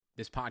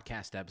This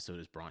podcast episode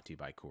is brought to you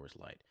by Coors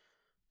Light.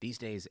 These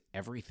days,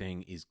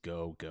 everything is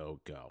go, go,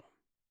 go.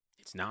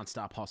 It's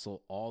nonstop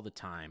hustle all the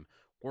time.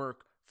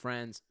 Work,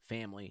 friends,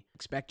 family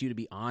expect you to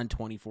be on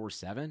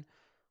 24/7.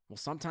 Well,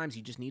 sometimes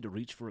you just need to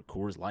reach for a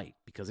Coors Light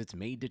because it's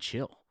made to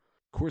chill.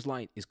 Coors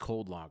Light is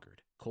cold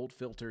lagered, cold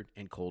filtered,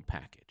 and cold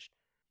packaged.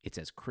 It's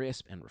as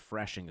crisp and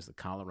refreshing as the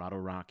Colorado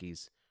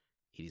Rockies.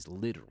 It is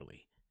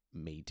literally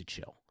made to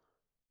chill.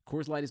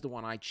 Coors Light is the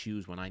one I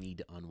choose when I need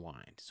to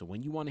unwind. So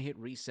when you want to hit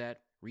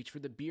reset, reach for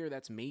the beer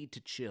that's made to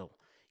chill.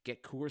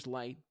 Get Coors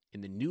Light in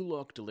the new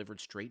look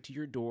delivered straight to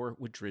your door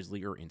with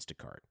Drizzly or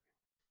Instacart.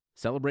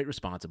 Celebrate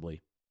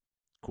responsibly.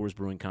 Coors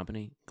Brewing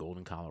Company,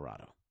 Golden,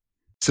 Colorado.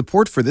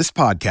 Support for this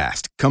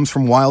podcast comes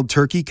from Wild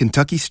Turkey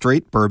Kentucky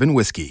Straight Bourbon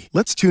Whiskey.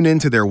 Let's tune in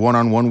to their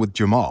one-on-one with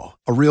Jamal,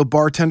 a real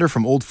bartender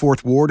from Old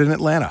Fourth Ward in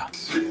Atlanta.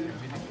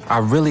 I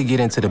really get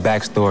into the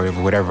backstory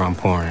of whatever I'm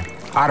pouring,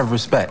 out of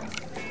respect.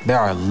 There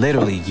are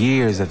literally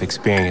years of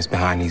experience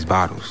behind these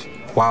bottles.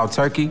 Wild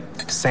Turkey,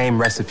 same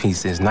recipe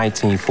since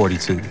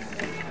 1942.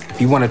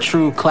 If you want a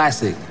true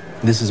classic,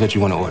 this is what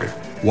you want to order.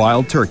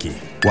 Wild Turkey.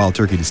 Wild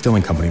Turkey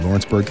Distilling Company,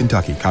 Lawrenceburg,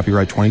 Kentucky.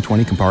 Copyright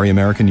 2020, Campari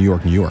American, New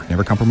York, New York.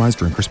 Never compromise,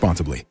 drink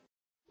responsibly.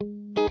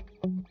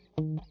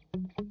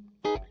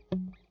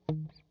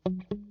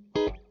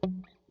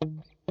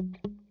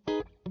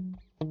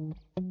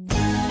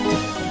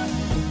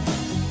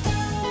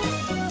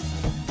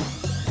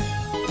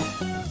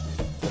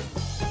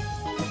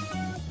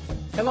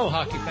 Hello,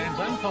 hockey fans.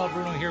 I'm Paul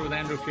Bruno here with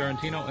Andrew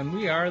Fiorentino, and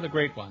we are the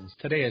Great Ones.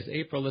 Today is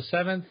April the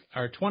 7th,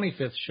 our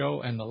 25th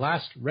show, and the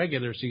last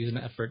regular season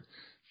effort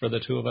for the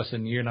two of us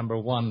in year number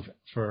one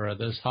for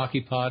this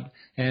hockey pod.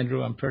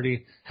 Andrew, I'm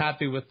pretty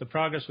happy with the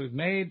progress we've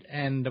made,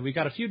 and we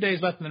got a few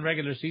days left in the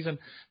regular season.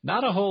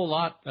 Not a whole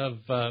lot of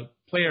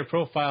player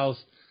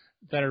profiles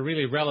that are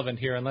really relevant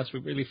here unless we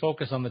really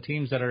focus on the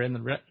teams that are in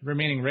the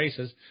remaining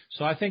races.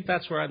 So I think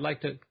that's where I'd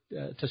like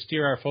to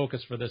steer our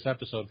focus for this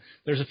episode.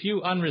 There's a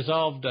few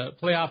unresolved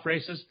playoff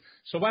races.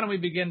 So why don't we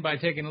begin by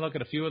taking a look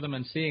at a few of them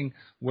and seeing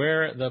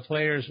where the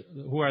players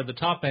who are the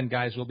top-end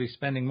guys will be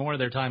spending more of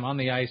their time on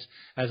the ice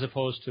as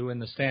opposed to in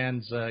the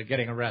stands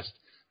getting a rest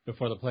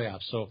before the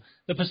playoffs. So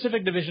the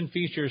Pacific Division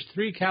features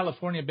three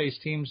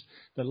California-based teams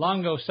that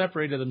long ago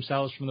separated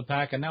themselves from the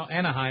pack, and now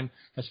Anaheim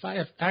has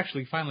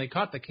actually finally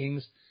caught the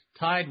Kings,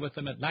 tied with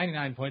them at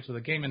 99 points with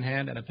a game in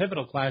hand and a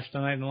pivotal clash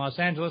tonight in Los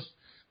Angeles.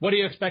 What do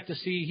you expect to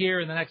see here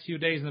in the next few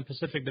days in the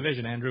Pacific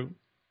Division, Andrew?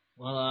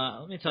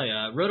 Well, let me tell you,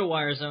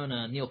 RotoWire's own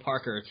Neil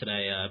Parker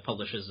today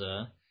publishes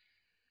a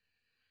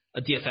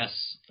DFS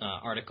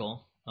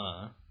article,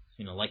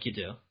 like you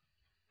do.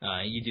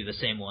 You do the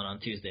same one on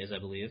Tuesdays, I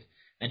believe.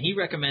 And he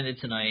recommended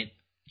tonight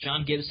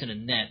John Gibson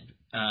and net,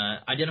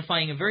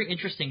 identifying a very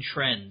interesting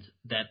trend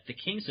that the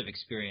Kings have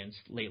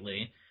experienced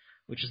lately,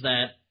 which is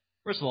that,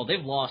 first of all,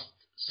 they've lost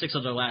 6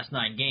 of their last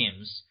 9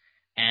 games,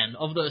 and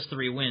of those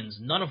 3 wins,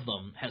 none of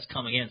them has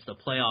come against a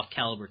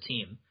playoff-caliber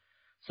team.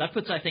 So that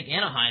puts, I think,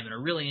 Anaheim in a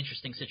really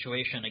interesting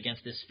situation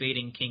against this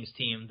fading Kings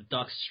team, the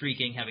Ducks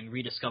streaking, having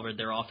rediscovered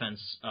their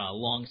offense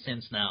long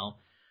since now.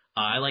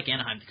 I like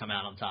Anaheim to come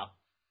out on top.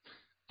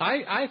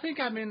 I think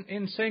I'm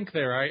in sync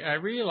there. I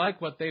really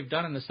like what they've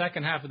done in the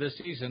second half of this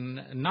season,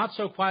 not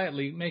so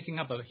quietly making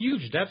up a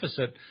huge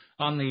deficit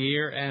on the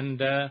year,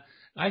 and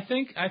I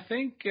think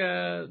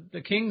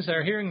the Kings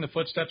are hearing the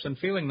footsteps and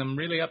feeling them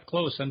really up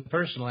close and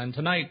personal. And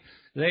tonight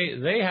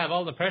they have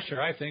all the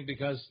pressure, I think,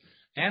 because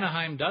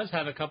Anaheim does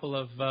have a couple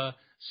of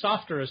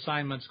softer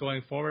assignments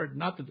going forward.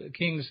 Not that the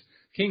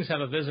Kings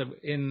have a visit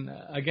in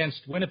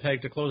against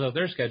Winnipeg to close out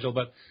their schedule,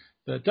 but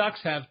the Ducks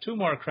have 2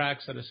 more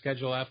cracks at a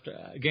schedule after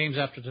games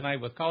after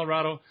tonight with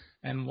Colorado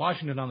and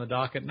Washington on the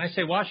docket. And I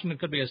say Washington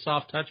could be a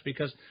soft touch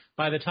because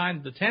by the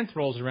time the 10th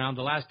rolls around,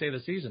 the last day of the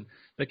season,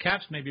 the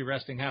Caps may be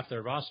resting half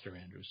their roster,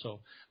 Andrew.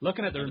 So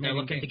looking at the remaining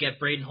they're looking to get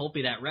Braden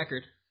Holtby that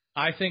record.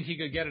 I think he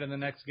could get it in the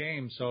next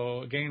game.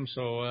 So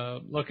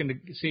looking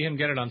to see him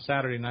get it on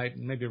Saturday night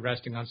and maybe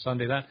resting on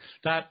Sunday.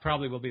 That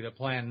probably will be the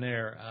plan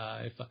there.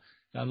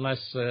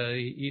 Unless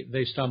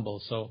they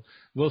stumble. So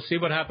we'll see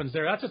what happens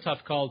there. That's a tough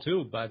call,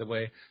 too, by the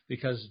way,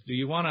 because do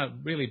you want to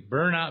really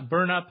burn up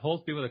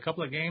Holtby with a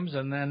couple of games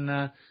and then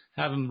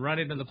have him run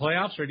into the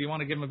playoffs, or do you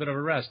want to give him a bit of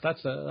a rest?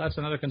 That's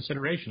another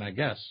consideration, I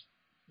guess.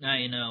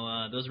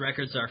 Now, those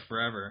records are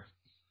forever.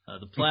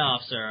 The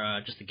playoffs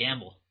are just a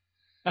gamble.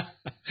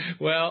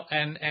 Well,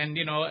 and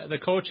the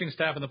coaching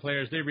staff and the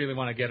players, they really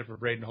want to get it for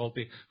Braden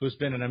Holtby, who's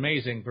been an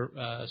amazing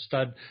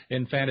stud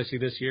in fantasy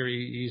this year.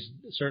 He's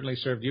certainly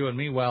served you and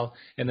me well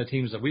in the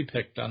teams that we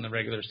picked on the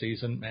regular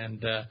season,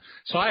 and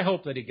so I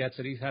hope that he gets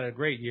it. He's had a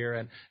great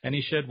year, and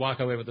he should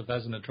walk away with the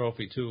Vezina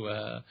Trophy too.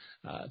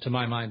 To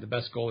my mind, the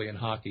best goalie in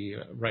hockey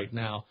right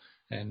now,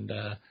 and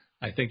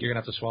I think you're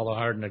going to have to swallow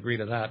hard and agree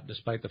to that,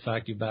 despite the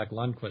fact you back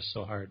Lundqvist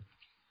so hard.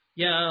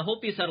 Yeah,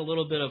 Holtby's had a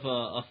little bit of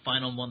a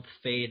final month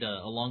fade,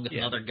 along with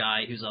another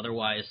guy who's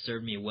otherwise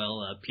served me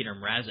well, Peter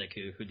Mrazek,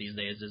 who these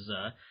days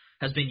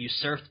has been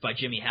usurped by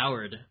Jimmy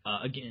Howard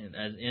again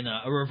in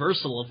a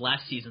reversal of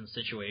last season's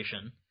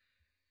situation.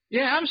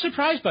 Yeah, I'm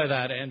surprised by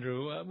that,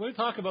 Andrew. We'll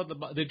talk about the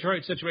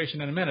Detroit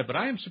situation in a minute, but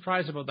I am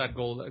surprised about that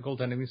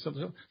goaltending.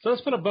 So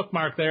let's put a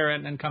bookmark there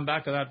and come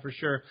back to that for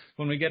sure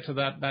when we get to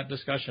that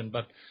discussion.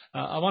 But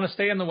I want to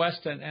stay in the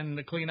West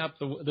and clean up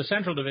the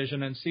Central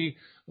Division and see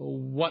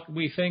what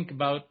we think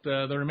about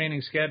the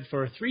remaining sked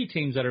for three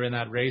teams that are in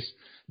that race.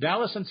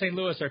 Dallas and St.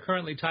 Louis are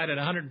currently tied at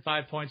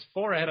 105 points,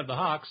 4 ahead of the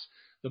Hawks.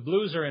 The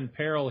Blues are in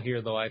peril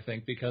here, though, I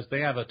think, because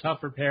they have a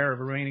tougher pair of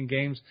remaining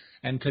games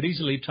and could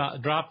easily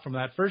drop from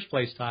that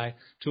first-place tie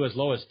to as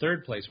low as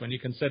third place when you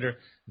consider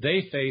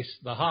they face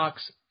the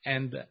Hawks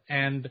and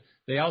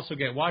they also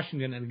get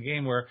Washington in a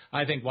game where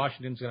I think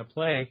Washington's going to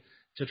play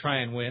to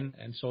try and win.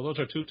 And so those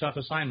are two tough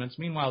assignments.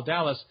 Meanwhile,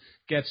 Dallas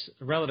gets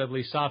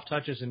relatively soft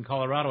touches in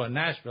Colorado and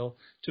Nashville,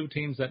 two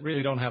teams that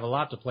really don't have a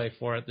lot to play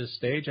for at this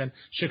stage. And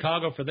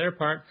Chicago, for their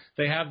part,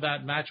 they have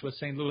that match with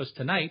St. Louis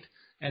tonight,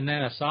 and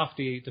then a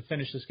softie to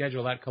finish the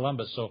schedule at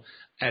Columbus. So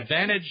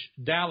advantage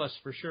Dallas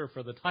for sure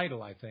for the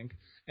title, I think.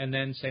 And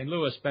then St.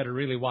 Louis better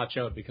really watch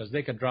out because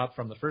they could drop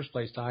from the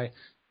first-place tie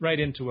right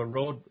into a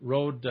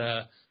road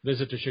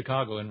visit to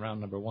Chicago in round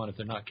number 1 if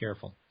they're not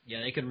careful.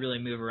 Yeah, they could really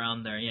move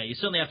around there. Yeah, you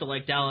certainly have to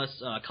like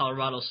Dallas.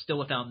 Colorado's still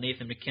without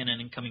Nathan McKinnon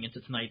and coming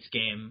into tonight's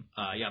game.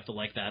 You have to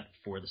like that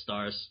for the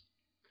Stars.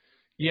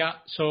 Yeah,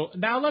 so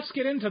now let's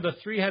get into the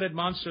three-headed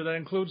monster that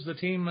includes the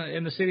team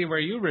in the city where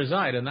you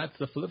reside, and that's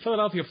the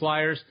Philadelphia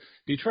Flyers,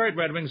 Detroit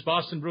Red Wings,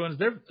 Boston Bruins.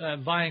 They're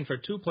vying for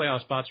 2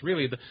 playoff spots.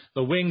 Really,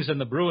 the Wings and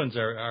the Bruins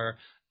are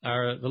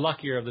the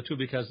luckier of the two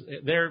because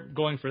they're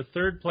going for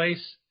third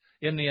place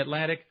in the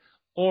Atlantic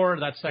or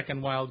that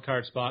second wild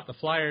card spot. The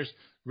Flyers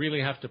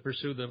really have to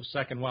pursue the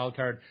second wild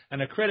card,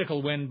 and a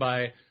critical win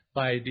by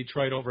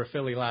Detroit over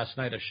Philly last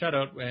night, a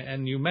shutout.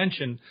 And you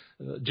mentioned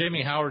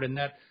Jamie Howard in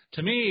net.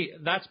 To me,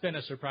 that's been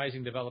a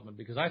surprising development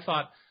because I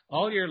thought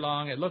all year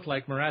long it looked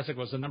like Mrazek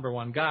was the number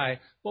one guy.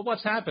 Well,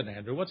 what's happened,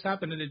 Andrew? What's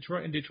happened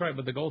in Detroit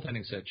with the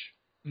goaltending sitch?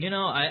 You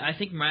know, I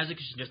think Mrazek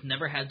just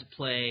never had to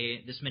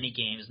play this many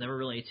games, never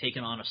really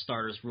taken on a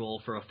starter's role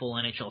for a full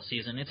NHL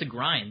season. It's a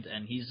grind,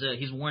 and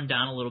he's worn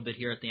down a little bit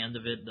here at the end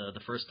of it,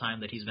 the first time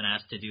that he's been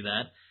asked to do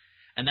that.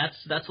 And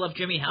that's left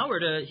Jimmy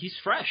Howard. He's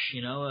fresh,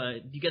 you know.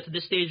 You get to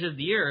this stage of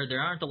the year,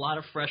 there aren't a lot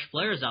of fresh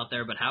players out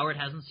there, but Howard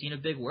hasn't seen a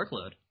big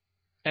workload.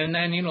 And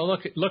then, you know,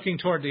 looking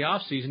toward the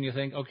off season, you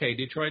think, okay,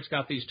 Detroit's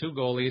got these 2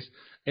 goalies.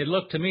 It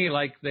looked to me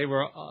like they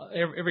were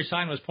every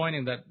sign was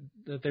pointing that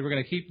they were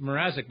going to keep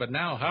Mrazek, but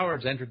now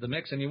Howard's entered the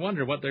mix, and you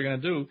wonder what they're going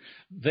to do.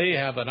 They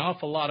have an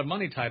awful lot of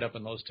money tied up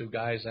in those 2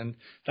 guys, and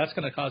that's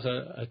going to cause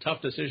a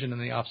tough decision in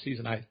the off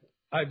season,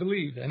 I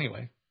believe,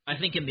 anyway. I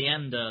think in the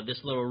end,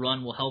 this little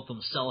run will help them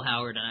sell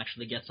Howard and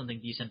actually get something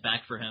decent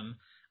back for him,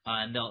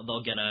 and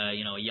they'll get a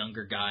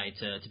younger guy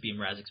to be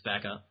Mrazek's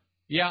backup.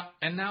 Yeah,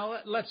 and now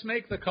let's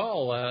make the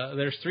call.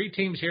 There's 3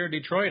 teams here.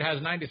 Detroit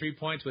has 93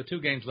 points with 2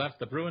 games left.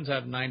 The Bruins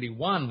have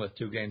 91 with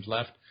 2 games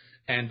left,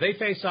 and they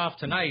face off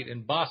tonight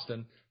in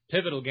Boston.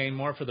 Pivotal game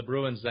more for the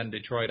Bruins than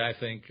Detroit, I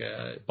think.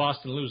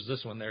 Boston loses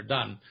this one, they're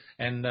done.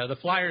 And the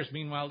Flyers,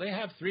 meanwhile, they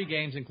have 3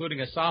 games, including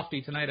a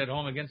softie tonight at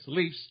home against the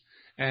Leafs,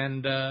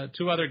 and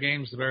 2 other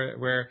games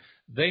where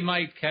they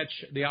might catch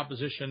the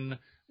opposition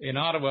in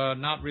Ottawa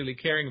not really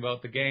caring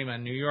about the game,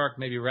 and New York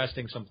maybe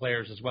resting some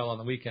players as well on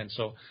the weekend.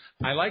 So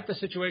I like the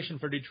situation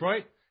for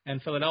Detroit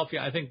and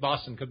Philadelphia. I think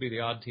Boston could be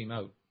the odd team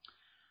out.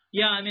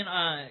 Yeah, I mean,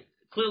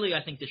 clearly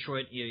I think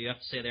Detroit, you have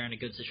to say they're in a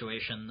good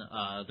situation.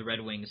 The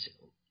Red Wings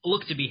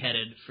look to be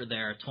headed for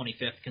their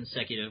 25th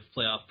consecutive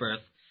playoff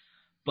berth.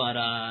 But,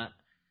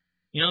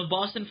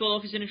 Boston,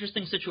 Philadelphia's an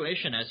interesting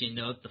situation. As you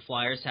note, the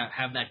Flyers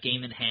have that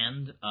game in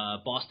hand.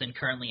 Boston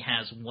currently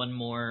has 1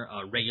 more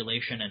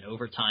regulation and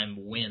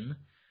overtime win.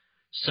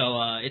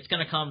 So it's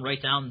going to come right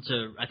down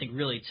to, I think,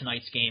 really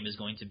tonight's game is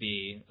going to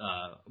be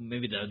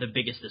maybe the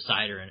biggest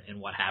decider in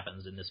what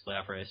happens in this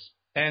playoff race.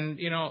 And,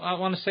 I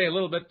want to say a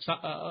little bit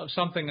of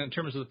something in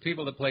terms of the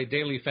people that play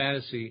daily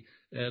fantasy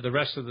the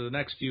rest of the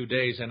next few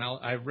days. And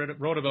I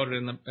wrote about it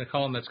in a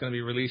column that's going to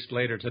be released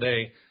later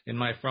today in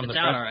my From it's the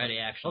out already,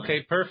 actually.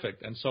 Okay,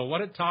 perfect. And so what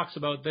it talks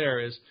about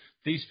there is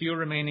these few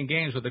remaining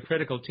games with the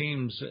critical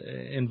teams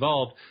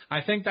involved.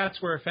 I think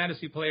that's where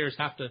fantasy players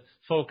have to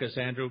focus,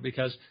 Andrew,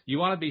 because you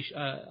want to be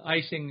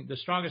icing the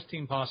strongest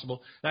team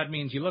possible. That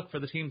means you look for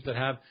the teams that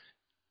have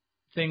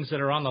things that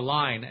are on the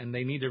line, and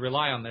they need to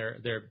rely on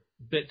their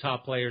bit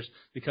top players,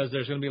 because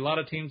there's going to be a lot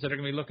of teams that are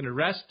going to be looking to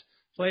rest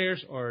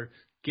players or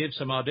give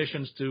some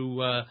auditions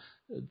to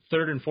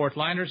third and fourth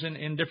liners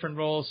in different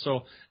roles.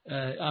 So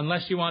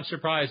unless you want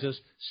surprises,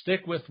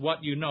 stick with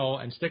what you know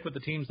and stick with the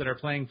teams that are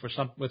playing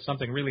with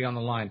something really on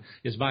the line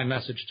is my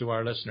message to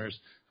our listeners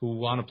who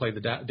want to play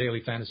the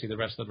daily fantasy the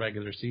rest of the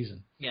regular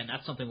season. Yeah, and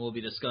that's something we'll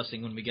be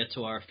discussing when we get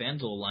to our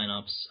FanDuel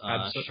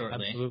lineups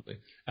shortly.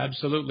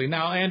 Absolutely.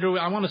 Now, Andrew,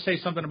 I want to say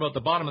something about the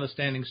bottom of the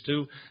standings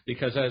too,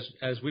 because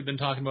as we've been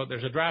talking about,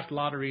 there's a draft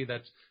lottery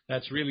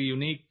that's really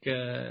unique,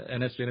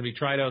 and it's going to be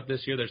tried out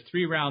this year. There's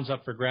 3 rounds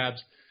up for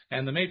grabs.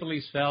 And the Maple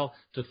Leafs fell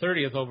to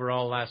 30th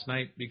overall last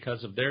night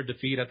because of their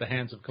defeat at the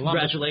hands of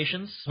Columbus.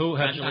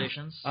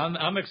 Congratulations.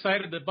 I'm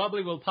excited that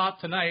Bubbly will pop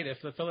tonight if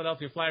the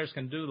Philadelphia Flyers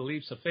can do the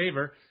Leafs a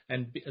favor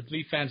and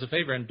Leaf fans a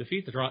favor and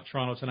defeat the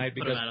Toronto tonight,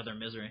 because put them out of their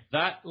misery.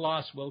 That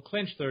loss will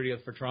clinch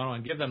 30th for Toronto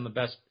and give them the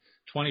best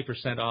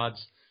 20%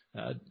 odds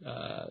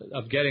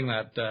of getting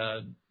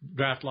that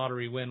draft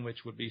lottery win,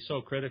 which would be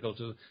so critical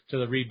to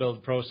the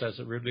rebuild process.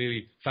 It would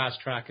really fast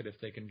track it if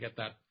they can get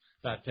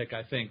that pick,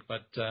 I think.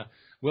 But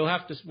we'll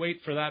have to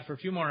wait for that for a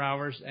few more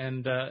hours,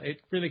 and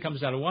it really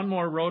comes down to one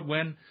more road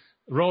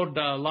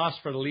loss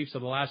for the Leafs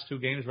of the last two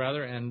games,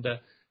 rather, and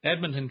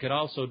Edmonton could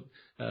also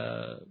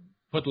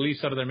put the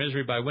Leafs out of their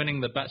misery by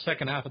winning the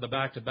second half of the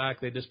back-to-back.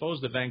 They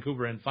disposed of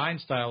Vancouver in fine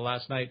style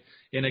last night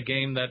in a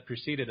game that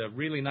preceded a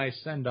really nice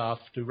send-off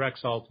to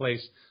Rexall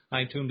Place.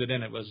 I tuned it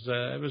in. It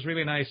was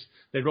really nice.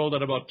 They rolled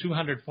out about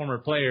 200 former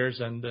players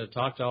and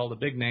talked to all the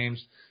big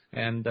names,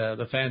 and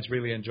the fans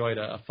really enjoyed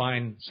a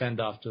fine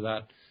send-off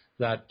to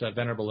that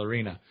venerable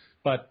arena.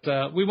 But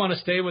we want to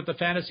stay with the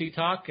fantasy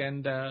talk,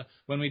 and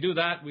when we do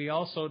that, we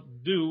also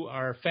do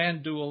our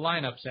fan duel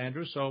lineups,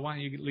 Andrew. So why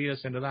don't you lead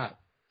us into that?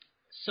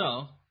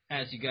 So,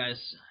 as you guys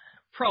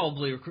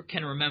probably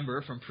can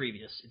remember from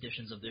previous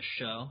editions of this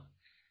show,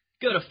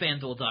 go to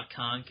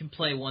FanDuel.com. You can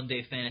play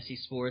one-day fantasy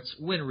sports,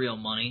 win real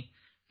money.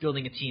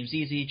 Building a team's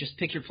easy. Just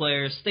pick your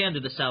players, stay under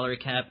the salary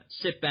cap,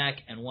 sit back,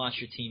 and watch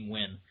your team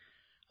win.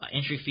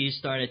 Entry fees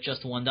start at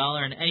just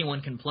 $1, and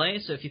anyone can play.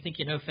 So if you think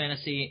you know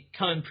fantasy,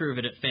 come and prove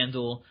it at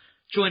FanDuel.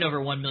 Join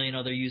over 1 million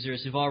other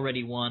users who've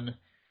already won.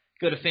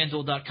 Go to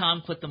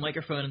FanDuel.com, click the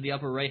microphone in the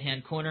upper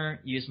right-hand corner,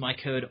 use my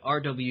code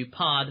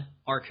RWPOD,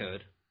 our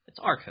code. It's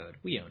our code.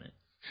 We own it.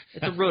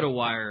 It's a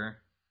RotoWire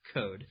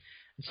code.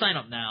 And sign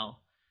up now.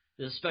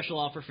 There's a special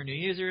offer for new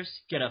users.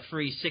 Get a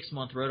free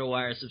 6-month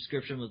RotoWire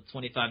subscription with a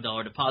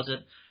 $25 deposit.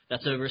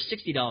 That's over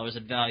 $60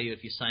 in value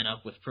if you sign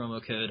up with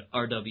promo code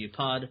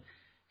RWPOD.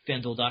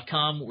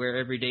 FanDuel.com, where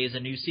every day is a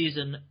new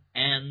season,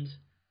 and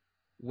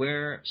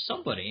where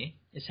somebody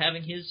is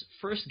having his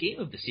first game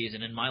of the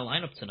season in my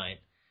lineup tonight.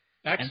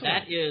 Excellent. And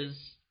that is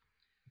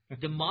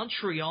the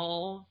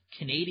Montreal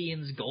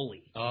Canadiens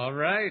goalie. All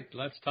right,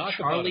 let's talk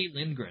Charlie about it.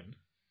 Lindgren.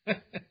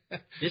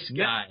 This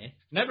guy.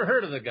 Never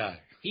heard of the guy.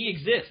 He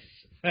exists.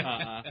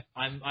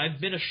 I've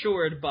been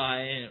assured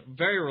by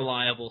very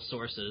reliable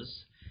sources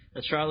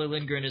that Charlie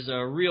Lindgren is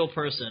a real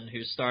person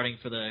who's starting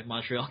for the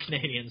Montreal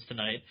Canadiens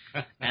tonight.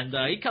 And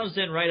he comes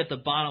in right at the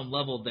bottom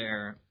level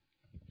there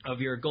of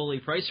your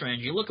goalie price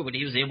range. You look at what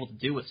he was able to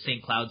do with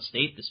St. Cloud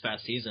State this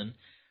past season.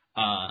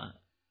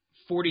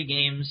 40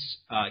 games,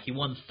 he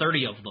won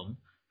 30 of them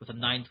with a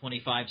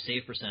 .925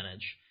 save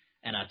percentage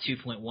and a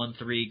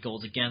 2.13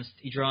 goals against.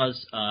 He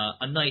draws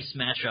a nice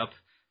matchup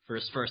for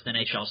his first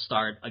NHL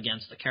start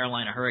against the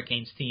Carolina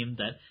Hurricanes team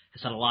that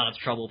has had a lot of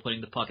trouble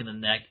putting the puck in the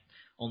net.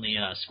 Only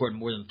scored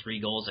more than 3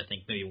 goals, I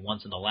think maybe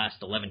once in the last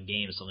 11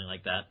 games, something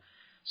like that.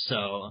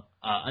 So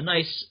a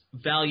nice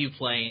value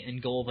play in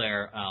goal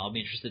there. I'll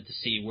be interested to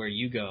see where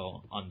you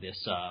go on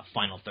this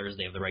final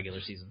Thursday of the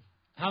regular season.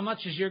 How much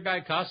is your guy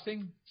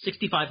costing?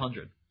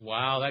 $6,500.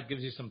 Wow, that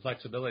gives you some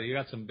flexibility. You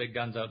got some big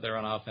guns out there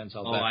on offense,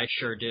 I'll bet. I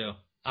sure do.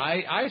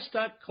 I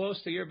stuck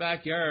close to your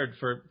backyard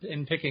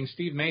in picking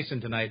Steve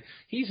Mason tonight.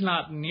 He's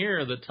not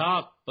near the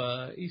top.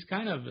 He's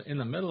kind of in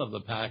the middle of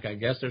the pack, I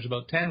guess. There's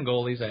about 10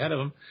 goalies ahead of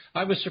him.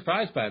 I was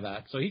surprised by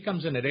that. So he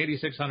comes in at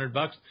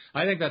 $8,600.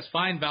 I think that's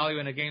fine value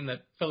in a game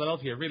that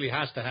Philadelphia really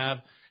has to have,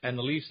 and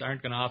the Leafs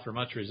aren't going to offer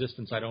much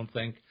resistance, I don't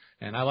think.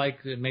 And I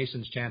like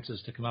Mason's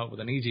chances to come out with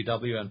an easy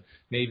W and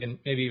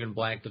maybe even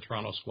blank the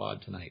Toronto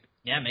squad tonight.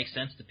 Yeah, it makes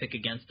sense to pick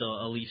against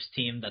a Leafs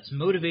team that's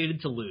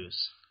motivated to lose.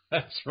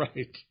 That's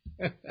right.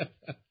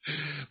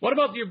 What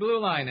about your blue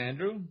line,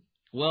 Andrew?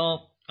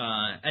 Well,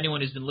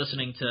 anyone who's been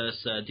listening to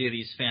us do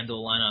these FanDuel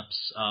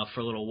lineups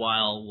for a little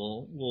while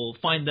will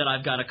find that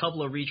I've got a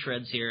couple of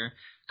retreads here,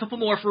 a couple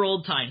more for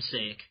old time's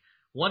sake.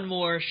 One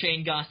more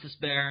Shane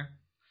Gostisbehere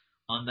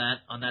on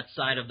that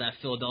side of that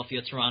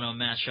Philadelphia-Toronto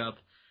matchup.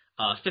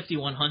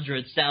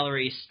 5,100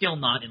 salary, still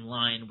not in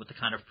line with the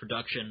kind of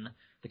production,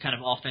 the kind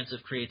of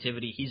offensive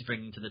creativity he's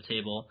bringing to the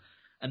table.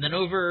 And then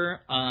over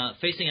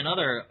facing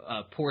another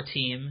poor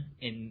team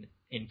in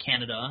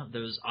Canada,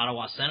 those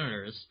Ottawa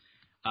Senators,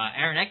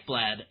 Aaron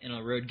Ekblad in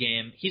a road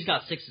game. He's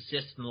got 6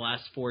 assists in the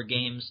last 4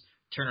 games,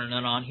 turning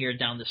it on here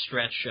down the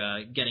stretch,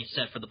 getting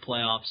set for the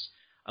playoffs.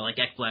 I like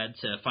Ekblad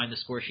to find the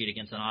score sheet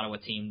against an Ottawa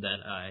team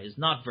that is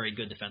not very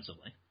good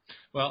defensively.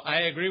 Well,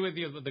 I agree with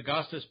you with the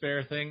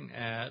Gostisbehere thing.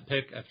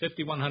 Pick at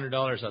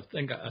 $5,100. I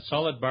think a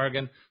solid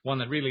bargain, one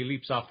that really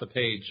leaps off the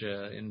page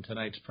in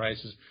tonight's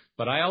prices.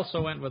 But I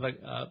also went with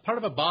a part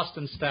of a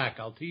Boston stack.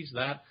 I'll tease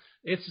that.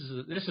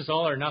 This is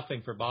all or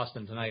nothing for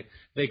Boston tonight.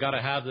 They got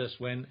to have this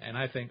win, and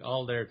I think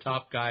all their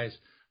top guys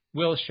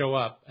will show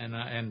up,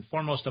 and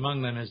foremost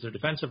among them is their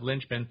defensive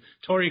linchpin,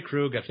 Torrey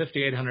Krug at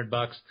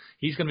 $5,800.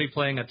 He's going to be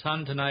playing a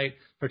ton tonight,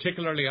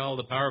 particularly all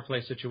the power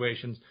play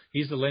situations.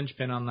 He's the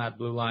linchpin on that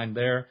blue line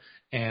there,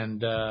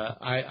 and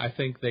I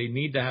think they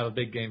need to have a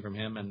big game from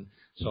him, and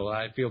so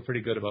I feel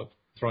pretty good about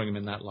throwing him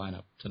in that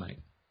lineup tonight.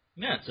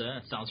 Yeah,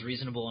 it sounds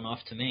reasonable enough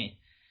to me.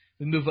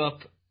 We move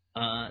up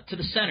to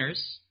the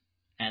centers,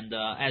 and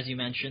as you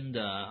mentioned,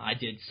 I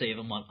did save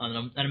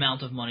an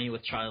amount of money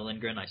with Charlie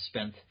Lindgren. I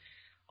spent a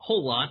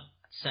whole lot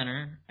at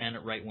center and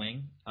at right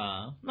wing.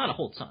 Not a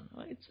whole ton.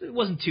 It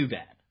wasn't too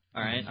bad.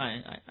 All right,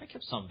 I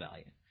kept some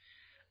value.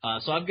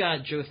 So I've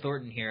got Joe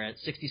Thornton here at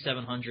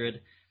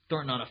 6,700.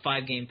 Thornton on a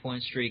 5-game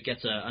point streak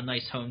gets a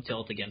nice home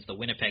tilt against the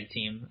Winnipeg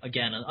team.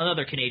 Again,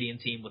 another Canadian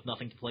team with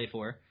nothing to play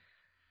for.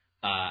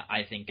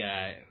 I think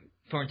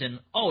Thornton,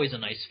 always a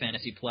nice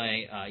fantasy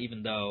play,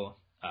 even though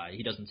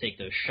he doesn't take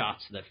those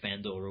shots that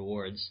FanDuel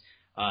rewards.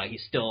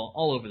 He's still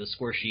all over the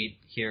score sheet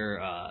here,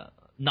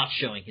 not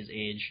showing his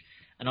age.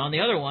 And on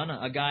the other one,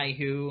 a guy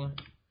who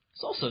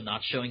is also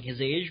not showing his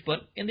age,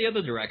 but in the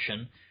other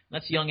direction,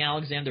 that's young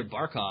Alexander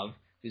Barkov,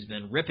 who's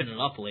been ripping it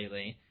up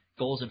lately.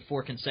 Goals in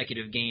 4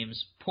 consecutive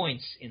games,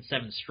 points in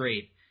 7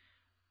 straight.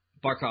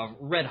 Barkov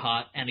red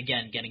hot, and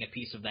again getting a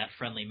piece of that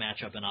friendly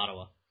matchup in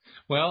Ottawa.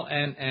 Well,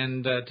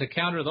 and to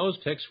counter those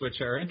picks, which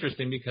are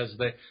interesting because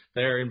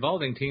they're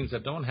involving teams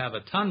that don't have a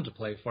ton to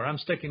play for, I'm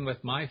sticking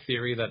with my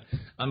theory that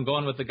I'm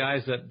going with the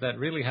guys that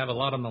really have a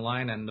lot on the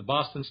line, and the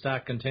Boston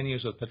stack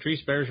continues with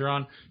Patrice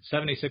Bergeron,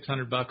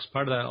 $7,600,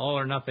 part of that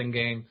all-or-nothing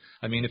game.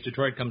 I mean, if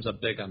Detroit comes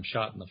up big, I'm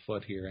shot in the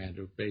foot here,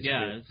 Andrew, basically.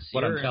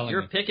 Yeah,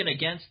 you're picking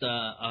against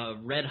a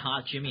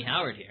red-hot Jimmy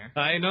Howard here.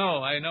 I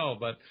know,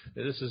 but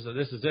this is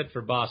it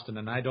for Boston,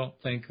 and I don't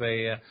think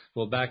they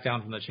will back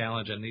down from the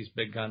challenge, and these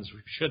big guns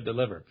should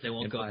deliver. They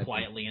won't go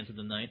quietly into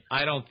the night.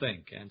 I don't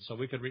think, and so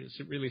we could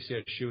really see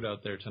a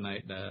shootout there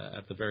tonight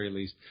at the very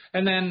least.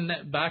 And then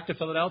back to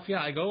Philadelphia,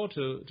 I go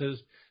to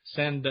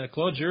send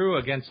Claude Giroux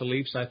against the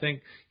Leafs. I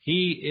think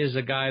he is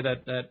a guy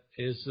that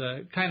is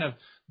kind of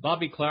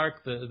Bobby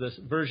Clark, the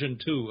version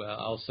 2,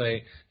 I'll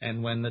say.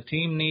 And when the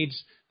team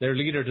needs their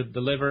leader to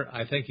deliver,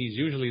 I think he's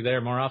usually there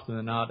more often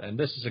than not. And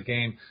this is a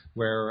game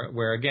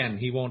where again,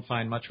 he won't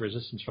find much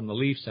resistance from the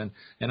Leafs. And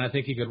I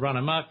think he could run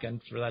amok.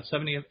 And for that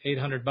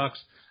 $7,800,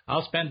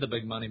 I'll spend the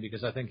big money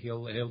because I think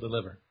he'll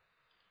deliver.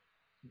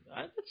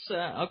 That's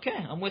okay.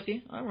 I'm with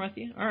you. All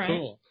right.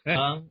 Cool.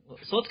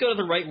 So let's go to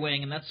the right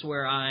wing, and that's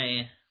where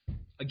I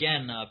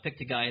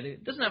picked a guy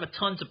that doesn't have a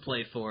ton to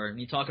play for. And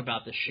you talk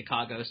about the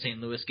Chicago-St.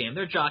 Louis game.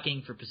 They're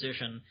jockeying for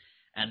position,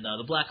 and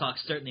the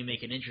Blackhawks certainly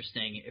make it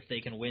interesting if they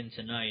can win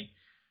tonight.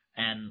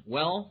 And,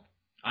 well,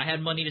 I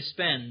had money to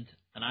spend,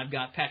 and I've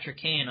got Patrick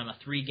Kane on a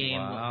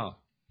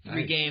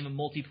 3-game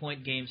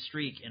multi-point game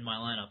streak in my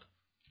lineup.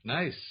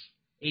 Nice.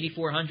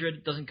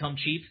 8,400 doesn't come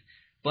cheap,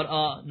 but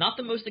not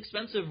the most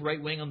expensive right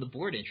wing on the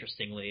board,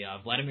 interestingly.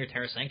 Vladimir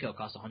Tarasenko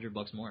costs $100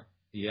 more.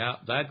 Yeah,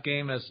 that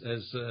game is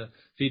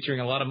featuring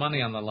a lot of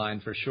money on the line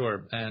for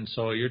sure. And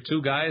so your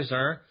two guys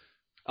are...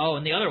 Oh,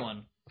 and the other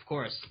one, of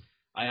course.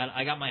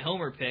 I got my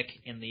homer pick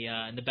in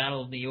the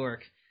Battle of New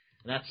York.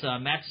 That's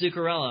Matt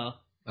Zuccarello.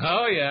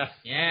 Oh, yeah.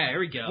 Yeah, here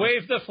we go.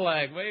 Wave the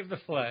flag.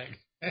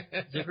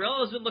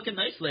 Zuccarello's been looking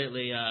nice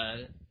lately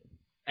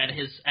at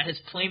his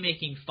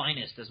playmaking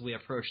finest as we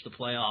approach the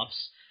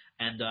playoffs.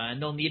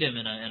 And they'll need him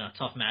in a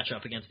tough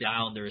matchup against the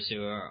Islanders,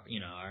 who are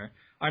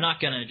not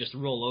going to just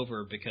roll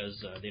over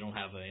because they don't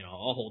have a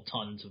whole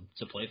ton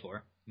to play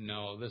for.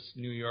 No, this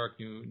New York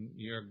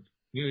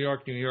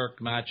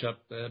matchup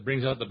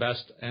brings out the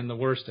best and the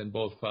worst in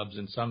both clubs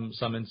in some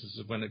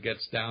instances when it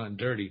gets down and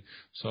dirty.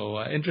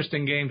 So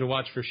interesting game to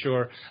watch for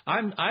sure.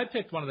 I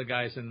picked one of the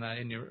guys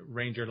in your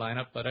Ranger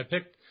lineup, but I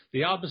picked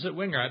the opposite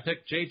winger. I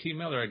picked J.T.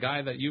 Miller, a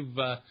guy that you've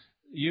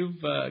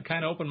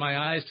kind of opened my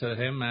eyes to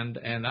him,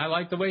 and I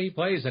like the way he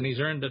plays, and he's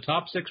earned a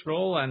top 6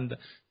 role,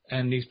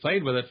 and he's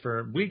played with it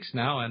for weeks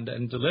now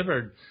and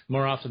delivered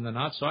more often than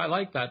not. So I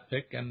like that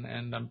pick,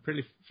 and I'm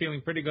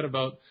feeling pretty good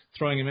about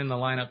throwing him in the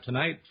lineup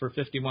tonight for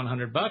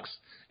 $5,100.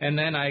 And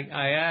then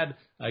I add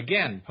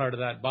again part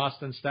of that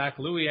Boston stack,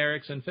 Louis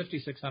Eriksson,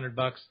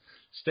 $5,600,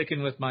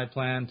 sticking with my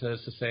plan to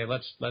say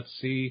let's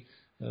see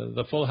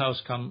the full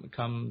house come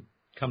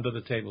to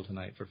the table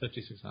tonight for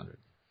 $5,600.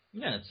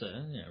 Yeah, it's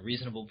a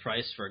reasonable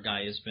price for a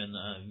guy who's been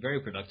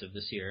very productive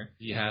this year.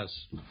 He has.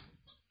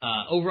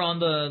 Over on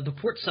the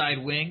port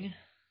side wing,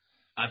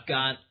 I've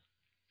got,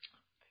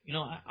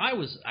 I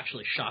was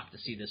actually shocked to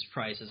see this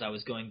price as I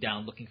was going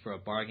down looking for a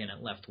bargain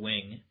at left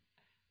wing.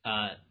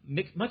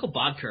 Michael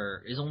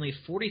Bodker is only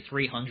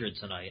 $4,300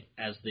 tonight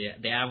as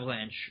the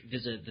Avalanche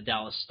visit the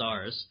Dallas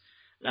Stars.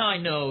 Now I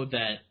know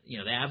that the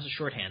Avs are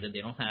shorthanded.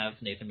 They don't have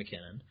Nathan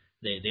McKinnon.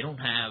 They don't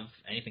have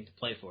anything to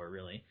play for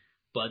really.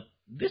 But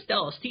this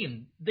Dallas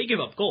team, they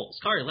give up goals.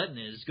 Kari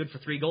Lehtonen is good for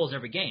 3 goals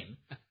every game.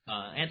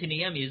 Anthony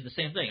Niemi is the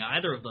same thing.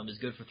 Either of them is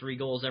good for 3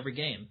 goals every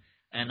game.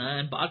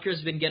 And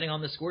Bodker's been getting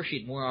on the score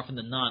sheet more often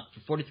than not.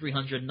 For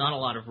 $4,300, not a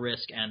lot of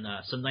risk and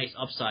some nice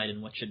upside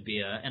in what should be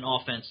an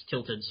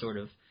offense-tilted sort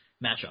of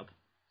matchup.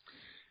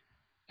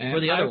 And for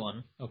the other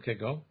one. Okay,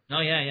 go.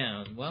 Oh,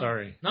 yeah. Well,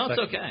 sorry. No, it's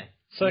okay.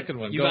 Second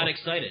one. You got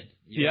excited.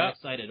 You got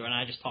excited when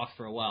I just talked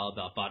for a while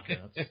about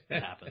Bodker.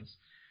 That happens.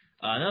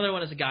 Another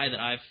one is a guy that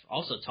I've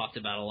also talked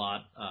about a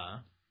lot,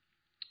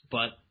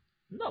 but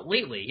not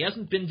lately. He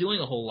hasn't been doing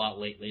a whole lot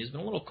lately. He's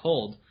been a little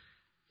cold.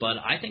 But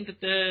I think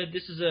that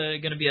this is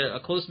going to be a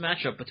close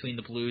matchup between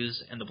the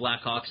Blues and the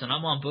Blackhawks, and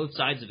I'm on both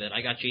sides of it.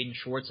 I got Jaden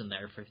Schwartz in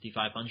there for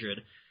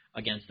 5,500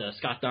 against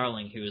Scott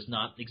Darling, who is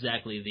not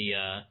exactly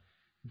the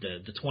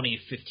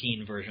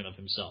 2015 version of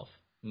himself.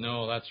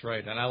 No, that's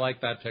right, and I like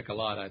that pick a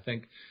lot. I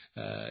think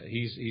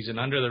he's an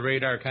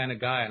under-the-radar kind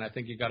of guy, and I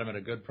think you got him at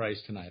a good price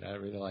tonight. I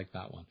really like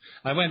that one.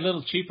 I went a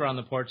little cheaper on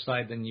the port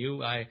side than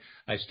you. I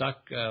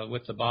stuck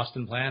with the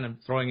Boston plan and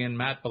throwing in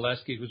Matt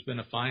Bolesky, who's been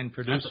a fine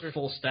producer. That's a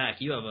full stack.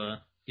 You have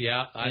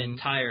an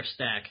entire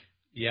stack.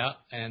 Yeah,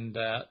 and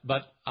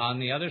but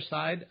on the other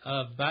side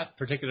of that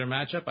particular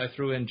matchup, I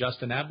threw in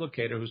Justin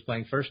Ablocator, who's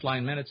playing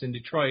first-line minutes in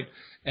Detroit,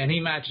 and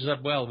he matches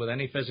up well with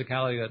any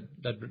physicality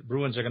that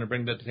Bruins are going to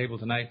bring to the table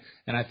tonight,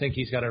 and I think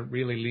he's got to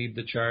really lead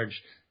the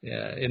charge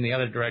in the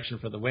other direction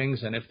for the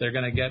Wings, and if they're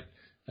going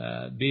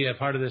to be a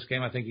part of this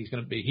game, I think he's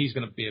going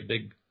to be a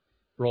big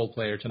role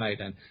player tonight,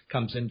 and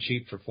comes in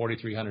cheap for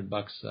 $4,300.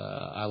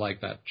 I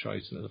like that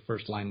choice, the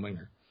first-line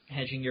winger.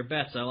 Hedging your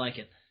bets, I like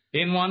it.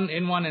 In one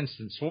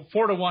instance,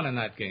 4-1 in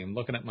that game.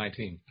 Looking at my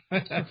team. All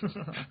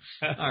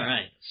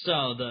right.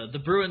 So the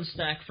Bruins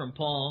stack from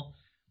Paul.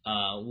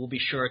 We'll be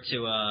sure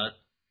to.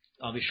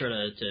 I'll be sure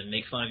to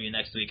make fun of you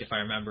next week if I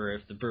remember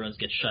if the Bruins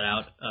get shut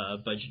out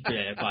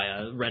by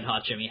a red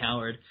hot Jimmy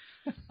Howard.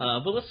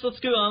 But let's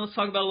go on. Let's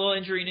talk about a little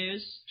injury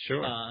news.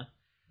 Sure.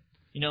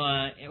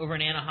 Over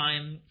in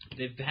Anaheim,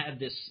 they've had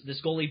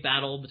this goalie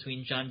battle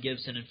between John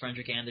Gibson and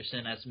Frederik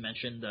Andersen. As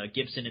mentioned,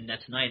 Gibson in net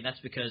tonight, and that's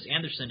because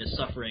Andersen is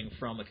suffering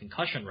from a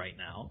concussion right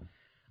now.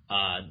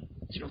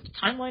 Do you know what the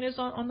timeline is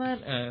on that?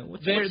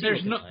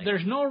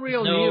 There's no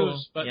real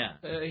news, but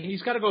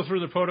he's got to go through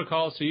the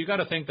protocol. So you got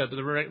to think that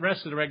the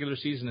rest of the regular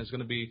season is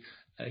going to be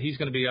he's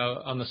going to be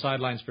on the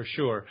sidelines for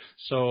sure.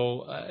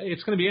 So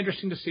it's going to be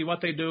interesting to see what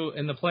they do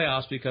in the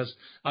playoffs, because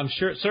I'm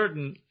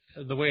certain.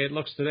 The way it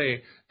looks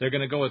today, they're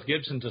going to go with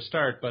Gibson to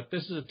start, but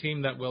this is a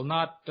team that will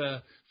not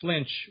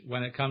flinch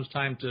when it comes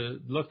time to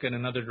look in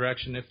another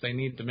direction if they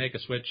need to make a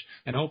switch,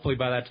 and hopefully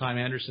by that time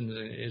Andersen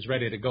is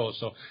ready to go.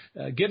 So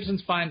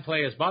Gibson's fine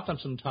play has bought them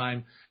some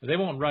time. They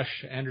won't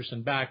rush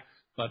Andersen back,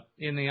 but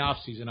in the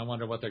offseason, I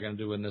wonder what they're going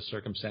to do in this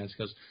circumstance,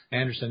 because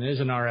Andersen is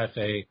an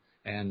RFA,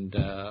 and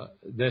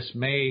this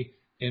may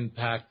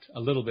impact a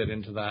little bit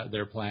into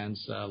their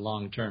plans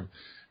long term.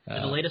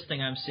 And the latest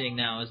thing I'm seeing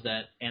now is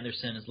that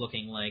Andersen is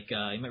looking like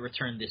he might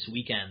return this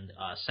weekend,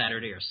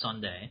 Saturday or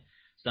Sunday.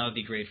 So that would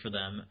be great for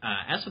them.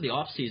 As for the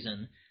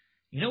offseason,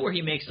 where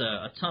he makes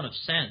a ton of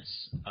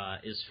sense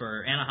is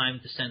for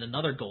Anaheim to send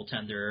another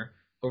goaltender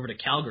over to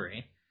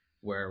Calgary,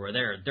 where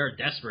they're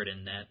desperate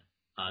in net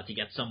to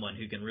get someone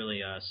who can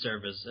really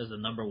serve as the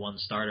number one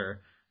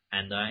starter.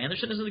 And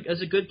Andersen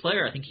is a good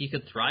player. I think he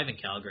could thrive in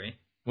Calgary.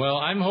 Well,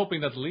 I'm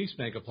hoping that the Leafs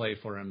make a play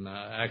for him,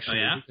 actually.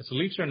 Oh, yeah? Because the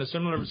Leafs are in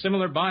a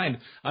similar bind.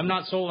 I'm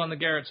not sold on the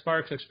Garrett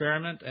Sparks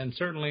experiment, and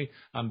certainly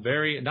I'm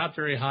not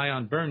very high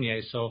on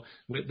Bernier. So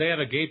they have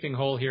a gaping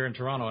hole here in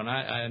Toronto,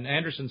 and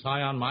Andersen's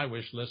high on my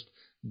wish list,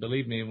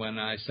 believe me when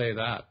I say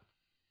that.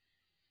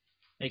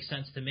 Makes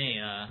sense to me.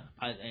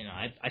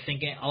 I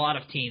think a lot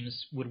of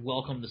teams would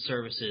welcome the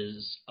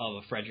services of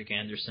a Frederik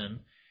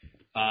Andersen.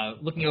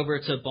 Looking over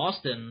to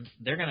Boston,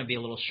 they're going to be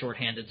a little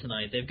shorthanded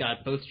tonight. They've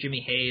got both Jimmy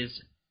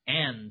Hayes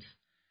and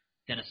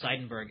Dennis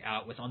Seidenberg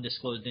out with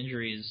undisclosed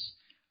injuries.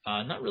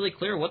 Not really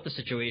clear what the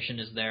situation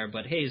is there,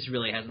 but Hayes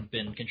really hasn't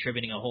been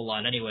contributing a whole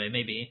lot anyway.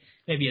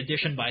 Maybe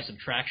addition by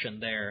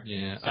subtraction there.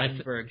 Yeah,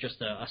 Seidenberg, just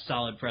a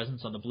solid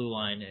presence on the blue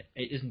line.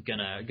 It isn't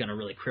gonna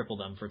really cripple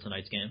them for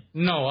tonight's game.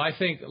 No, I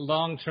think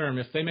long term,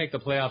 if they make the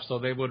playoffs, though,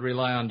 they would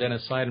rely on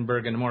Dennis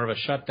Seidenberg in more of a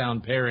shutdown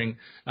pairing.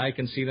 I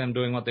can see them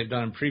doing what they've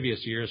done in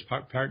previous years,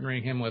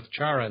 partnering him with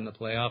Chara in the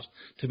playoffs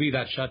to be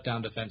that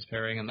shutdown defense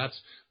pairing, and that's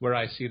where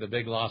I see the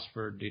big loss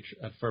for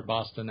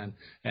Boston.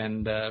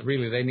 And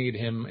really, they need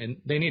him in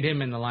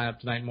the lineup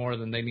tonight more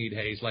than they need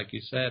Hayes, like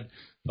you said.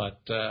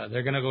 But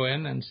they're going to go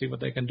in and see what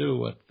they can do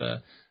with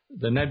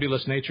the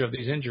nebulous nature of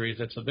these injuries.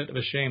 It's a bit of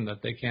a shame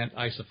that they can't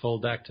ice a full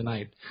deck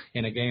tonight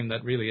in a game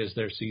that really is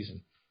their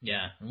season.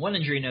 Yeah. And one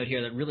injury note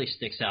here that really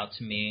sticks out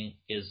to me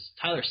is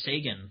Tyler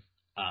Seguin.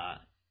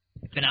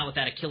 Been out with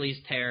that Achilles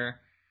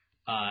tear.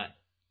 Well,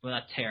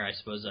 not tear, I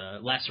suppose,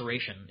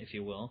 laceration, if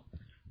you will.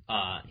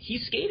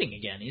 He's skating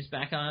again. He's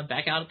back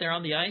out there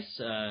on the ice.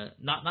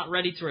 Not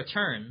ready to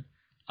return.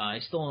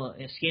 He's still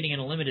skating in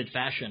a limited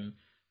fashion,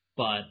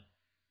 but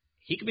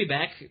he could be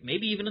back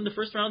maybe even in the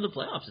first round of the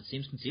playoffs. It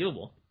seems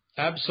conceivable.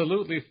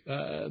 Absolutely.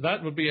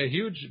 That would be a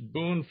huge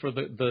boon for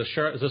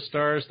the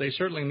Stars. They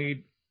certainly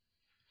need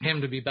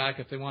him to be back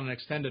if they want an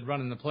extended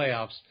run in the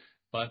playoffs,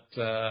 but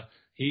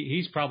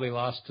he's probably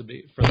lost for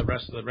the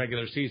rest of the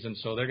regular season,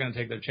 so they're going to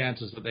take their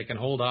chances that they can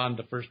hold on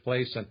to first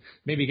place and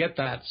maybe get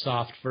that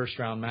soft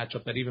first-round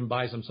matchup that even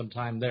buys them some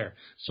time there.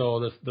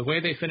 So the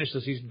way they finish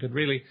the season could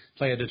really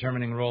play a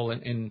determining role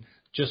in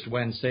just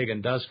when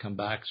Seguin does come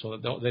back, so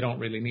that they don't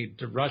really need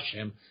to rush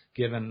him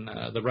given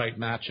the right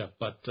matchup.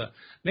 But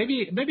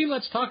maybe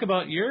let's talk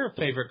about your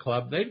favorite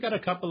club. They've got a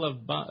couple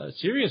of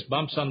serious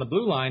bumps on the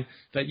blue line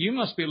that you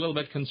must be a little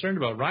bit concerned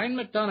about. Ryan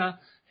McDonough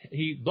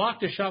he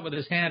blocked a shot with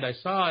his hand. I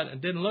saw it.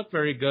 It didn't look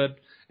very good.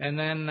 And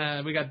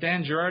then we got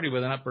Dan Girardi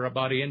with an upper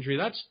body injury.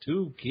 That's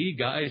two key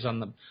guys on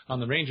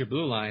the Ranger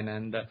blue line.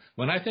 And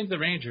when I think the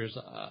Rangers,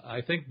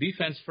 I think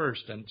defense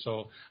first. And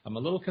so I'm a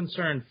little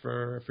concerned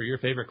for your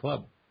favorite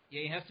club.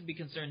 Yeah, you have to be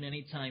concerned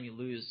anytime you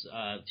lose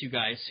two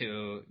guys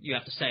who you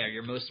have to say are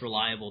your most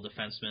reliable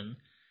defensemen.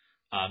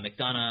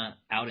 McDonough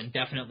out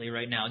indefinitely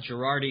right now.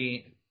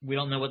 Girardi, we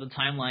don't know what the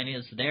timeline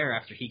is there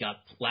after he got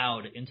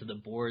plowed into the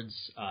boards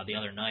the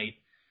other night.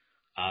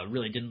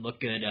 Really didn't look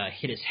good.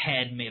 Hit his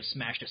head, may have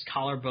smashed his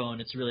collarbone.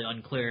 It's really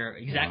unclear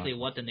exactly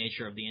what the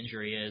nature of the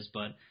injury is,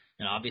 but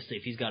obviously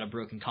if he's got a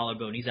broken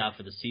collarbone, he's out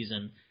for the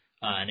season.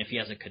 And if he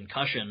has a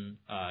concussion,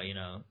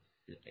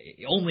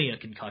 only a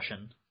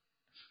concussion,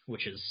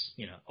 which is,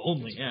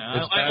 only.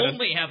 Yeah, I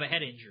only have a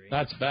head injury.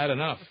 That's bad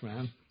enough,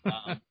 man.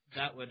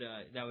 That would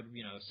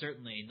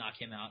certainly knock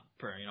him out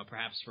for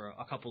perhaps for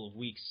a couple of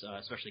weeks,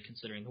 especially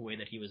considering the way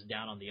that he was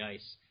down on the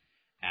ice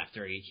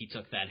after he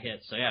took that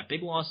hit. So yeah,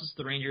 big losses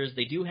to the Rangers.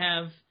 They do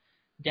have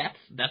depth.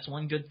 That's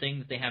one good thing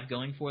that they have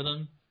going for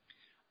them.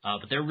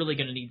 But they're really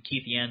going to need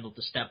Keith Yandle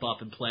to step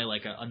up and play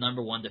like a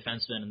number one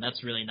defenseman, and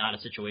that's really not a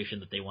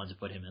situation that they want to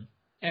put him in.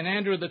 And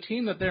Andrew, the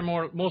team that they're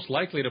most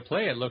likely to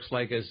play, it looks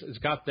like, has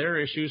got their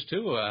issues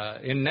too,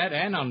 in net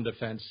and on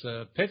defense.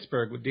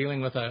 Pittsburgh dealing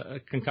with a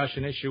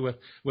concussion issue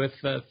with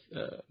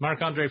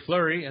Marc-Andre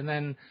Fleury, and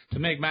then to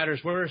make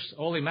matters worse,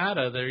 Olli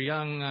Määttä, their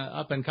young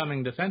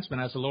up-and-coming defenseman,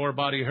 has a lower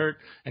body hurt,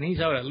 and he's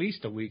out at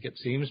least a week, it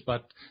seems.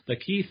 But the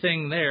key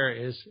thing there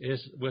is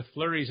with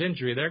Fleury's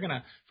injury, they're going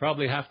to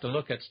probably have to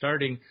look at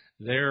starting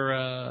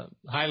their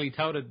highly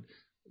touted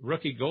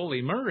rookie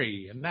goalie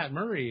Matt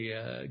Murray,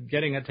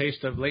 getting a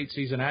taste of late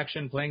season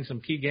action, playing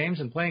some key games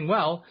and playing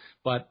well.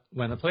 But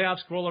when the playoffs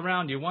roll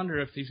around, you wonder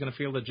if he's going to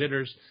feel the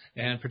jitters,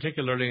 and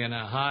particularly in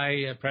a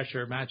high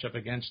pressure matchup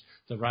against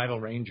the rival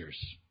Rangers.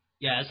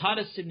 Yeah, as hot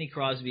as Sidney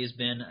Crosby has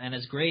been, and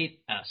as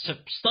great,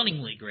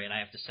 stunningly great, I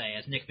have to say,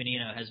 as Nick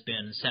Bonino has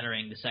been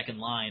centering the second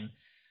line,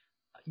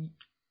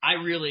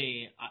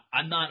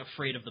 I'm not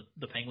afraid of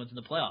the Penguins in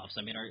the playoffs.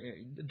 I mean,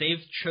 they've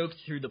choked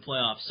through the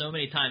playoffs so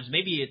many times.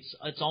 Maybe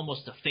it's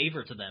almost a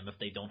favor to them if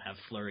they don't have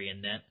Fleury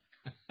in net.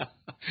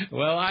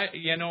 Well,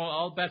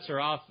 all bets are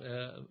off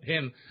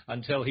him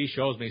until he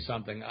shows me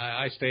something.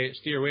 I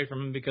steer away from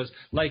him because,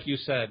 like you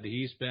said,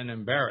 he's been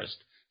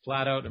embarrassed,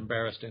 flat out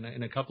embarrassed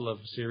in a couple of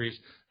series,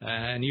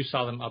 and you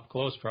saw them up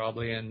close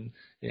probably in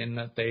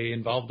that they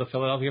involved the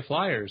Philadelphia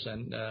Flyers,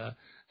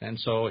 and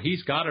so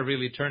he's got to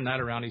really turn that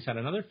around. He's had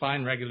another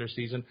fine regular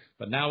season,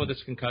 but now with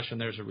this concussion,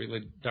 there's a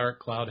really dark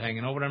cloud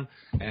hanging over him,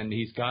 and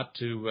he's got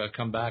to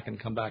come back and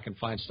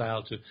find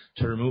style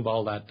to remove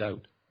all that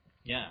doubt.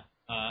 Yeah.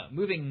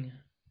 Moving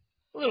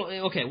a little,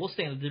 okay, we'll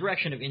stay in the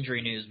direction of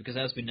injury news because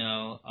as we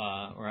know,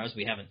 or as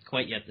we haven't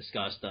quite yet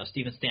discussed,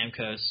 Steven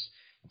Stamkos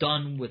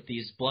done with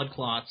these blood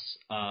clots,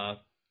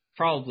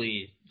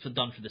 probably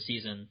done for the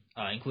season,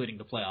 including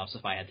the playoffs,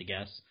 if I had to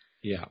guess.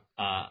 Yeah.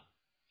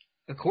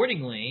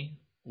 Accordingly,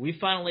 we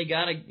finally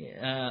got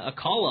a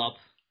call-up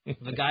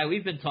of a guy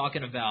we've been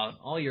talking about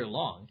all year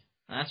long.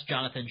 That's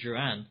Jonathan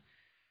Drouin.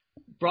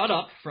 Brought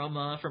up from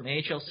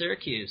AHL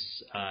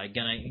Syracuse.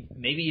 Gonna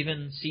maybe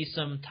even see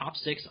some top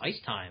six ice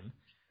time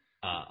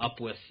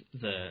up with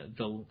the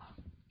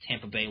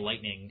Tampa Bay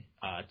Lightning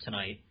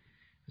tonight.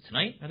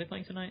 Tonight? Are they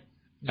playing tonight?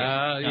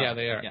 Yeah,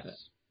 they are. Yes.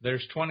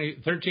 There's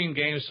 13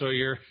 games, so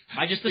you're...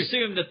 I just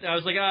assumed that... I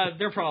was like,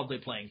 they're probably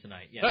playing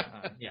tonight.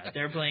 Yeah,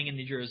 they're playing in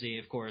New Jersey,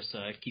 of course.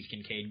 Keith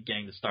Kincaid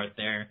getting the start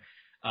there.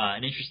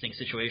 An interesting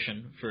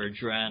situation for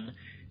Drouin,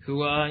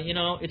 who,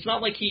 it's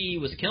not like he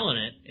was killing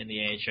it in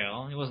the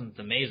AHL. He wasn't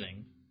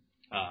amazing.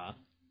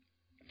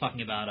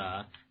 Talking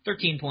about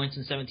 13 points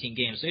in 17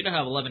 games. So he'd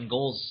have 11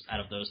 goals out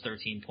of those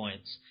 13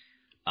 points.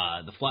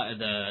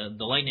 The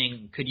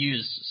Lightning could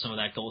use some of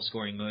that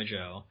goal-scoring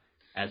mojo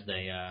as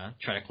they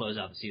try to close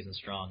out the season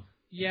strong.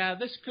 Yeah,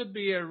 this could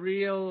be a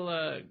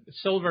real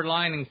silver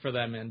lining for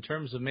them in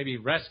terms of maybe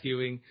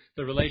rescuing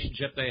the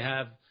relationship they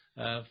have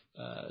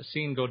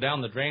seen go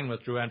down the drain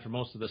with Drouin for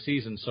most of the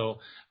season. So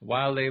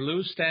while they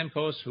lose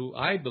Stamkos, who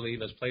I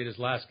believe has played his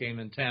last game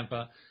in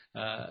Tampa,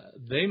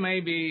 they may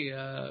be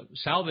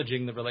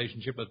salvaging the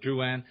relationship with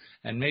Drouin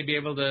and may be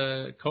able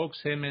to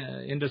coax him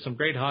into some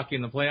great hockey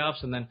in the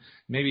playoffs, and then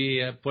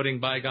maybe putting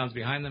bygones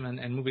behind them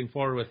and moving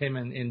forward with him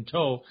in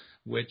tow,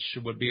 which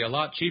would be a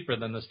lot cheaper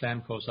than the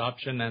Stamkos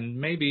option and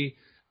maybe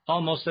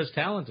almost as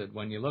talented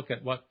when you look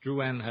at what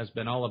Drouin has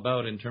been all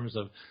about in terms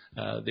of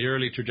the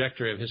early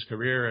trajectory of his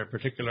career,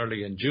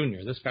 particularly in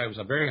junior. This guy was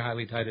a very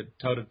highly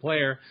touted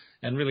player,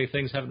 and really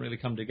things haven't really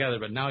come together,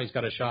 but now he's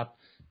got a shot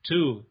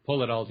to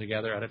pull it all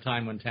together at a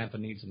time when Tampa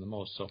needs him the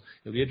most. So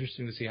it'll be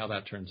interesting to see how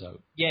that turns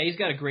out. Yeah, he's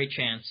got a great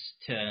chance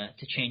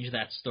to change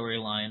that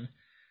storyline.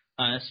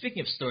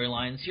 Speaking of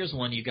storylines, here's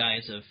one you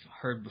guys have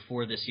heard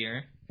before this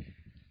year.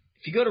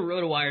 If you go to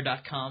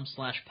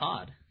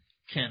rotowire.com/pod,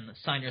 you can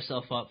sign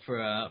yourself up for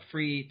a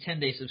free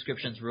 10-day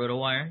subscription to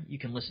RotoWire. You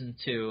can listen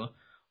to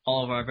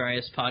all of our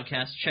various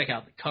podcasts, check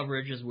out the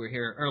coverage as we're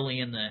here early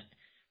in the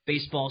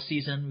baseball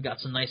season. We've got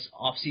some nice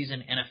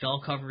off-season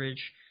NFL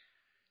coverage.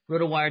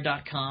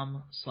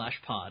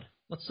 Rotowire.com/pod.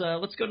 Let's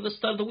go to the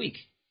stud of the week.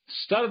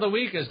 Stud of the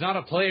week is not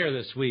a player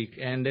this week,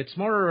 and it's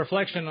more a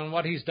reflection on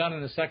what he's done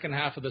in the second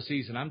half of the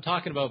season. I'm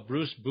talking about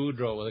Bruce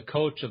Boudreau, the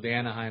coach of the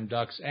Anaheim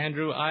Ducks.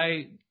 Andrew,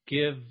 I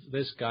give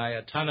this guy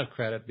a ton of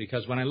credit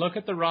because when I look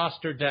at the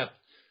roster depth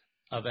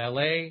of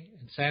L.A.,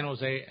 and San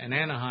Jose, and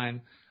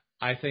Anaheim,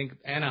 I think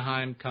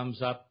Anaheim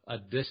comes up a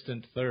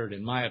distant third,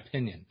 in my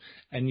opinion.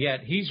 And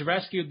yet he's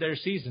rescued their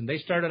season. They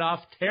started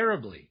off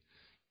terribly.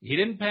 He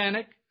didn't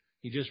panic.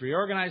 He just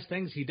reorganized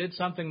things. He did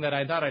something that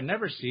I thought I'd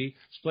never see,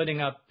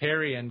 splitting up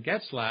Perry and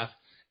Getzlaf,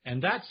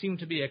 and that seemed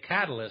to be a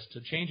catalyst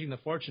to changing the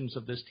fortunes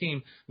of this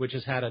team, which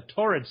has had a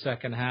torrid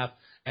second half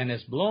and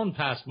has blown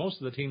past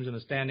most of the teams in the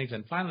standings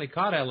and finally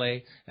caught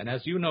L.A., and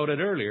as you noted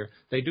earlier,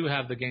 they do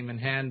have the game in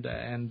hand,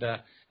 and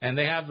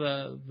they have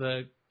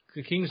the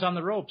Kings on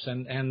the ropes,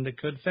 and they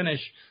could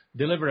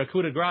deliver a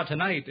coup de grace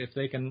tonight if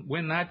they can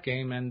win that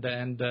game and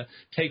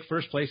take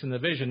first place in the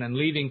division and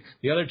leaving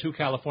the other two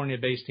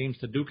California-based teams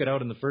to duke it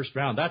out in the first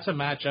round. That's a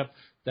matchup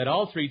that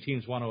all three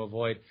teams want to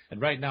avoid.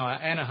 And right now,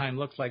 Anaheim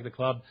looks like the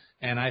club,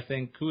 and I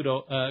think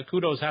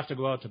kudos have to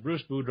go out to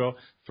Bruce Boudreau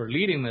for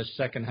leading this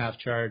second half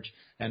charge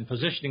and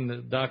positioning the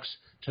Ducks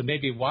to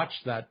maybe watch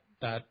that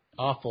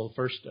awful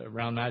first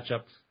round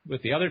matchup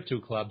with the other two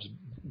clubs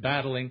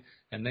battling,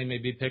 and they may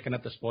be picking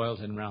up the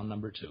spoils in round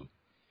number 2.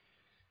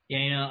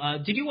 Yeah,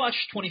 did you watch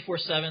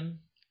 24/7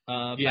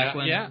 back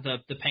when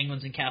the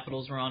Penguins and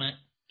Capitals were on it?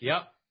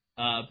 Yep.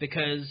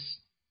 Because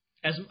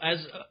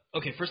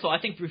okay, first of all, I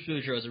think Bruce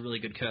Boudreau is a really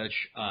good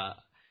coach,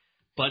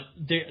 but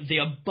the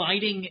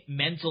abiding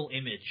mental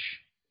image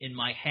in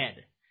my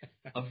head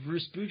of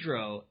Bruce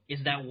Boudreau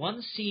is that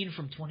one scene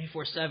from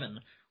 24/7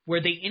 where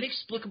they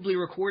inexplicably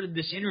recorded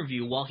this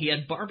interview while he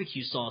had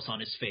barbecue sauce on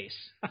his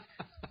face.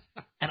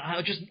 And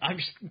I just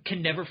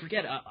can never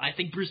forget. I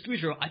think Bruce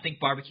Boudreau, I think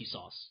barbecue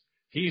sauce.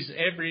 He's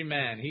every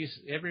man. He's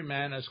every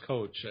man as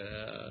coach.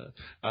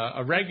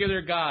 A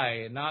regular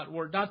guy,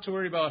 not to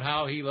worry about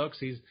how he looks.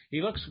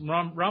 He looks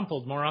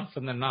rumpled more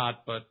often than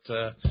not,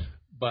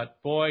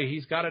 but boy,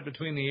 he's got it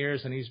between the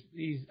ears, and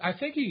I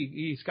think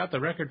he's got the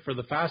record for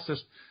the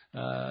fastest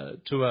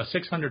to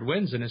 600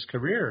 wins in his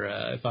career,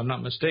 if I'm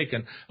not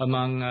mistaken,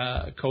 among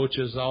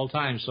coaches all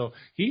time. So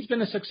he's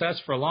been a success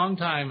for a long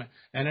time,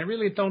 and I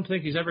really don't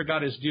think he's ever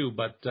got his due.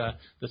 But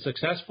the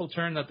successful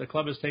turn that the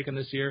club has taken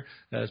this year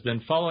has been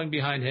following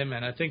behind him,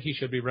 and I think he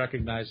should be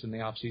recognized in the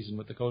offseason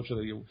with the Coach of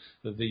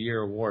the Year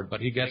award.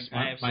 But he gets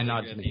my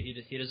nod to me.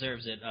 He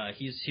deserves it.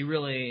 He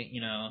really,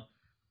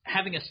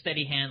 having a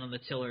steady hand on the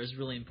tiller is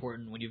really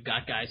important when you've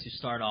got guys who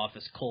start off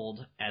as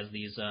cold as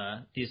these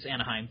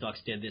Anaheim Ducks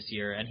did this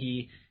year. And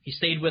he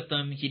stayed with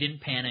them. He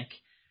didn't panic.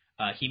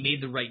 He made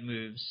the right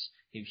moves.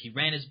 He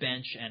ran his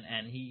bench,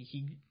 and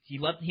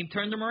he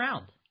turned them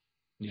around.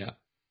 Yeah.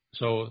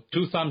 So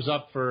 2 thumbs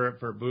up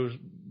for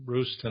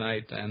Bruce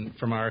tonight and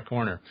from our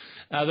corner.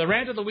 The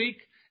rant of the week,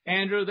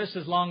 Andrew, this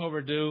is long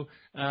overdue.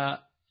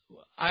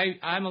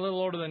 I'm a little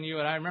older than you,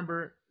 and I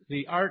remember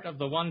the art of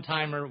the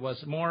one-timer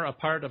was more a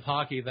part of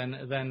hockey than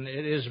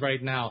it is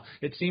right now.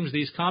 It seems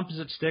these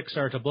composite sticks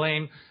are to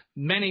blame.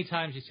 Many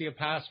times you see a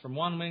pass from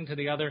one wing to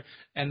the other,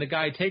 and the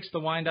guy takes the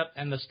wind-up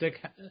and the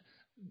stick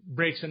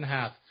breaks in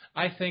half.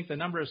 I think the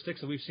number of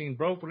sticks that we've seen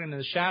broken in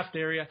the shaft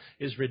area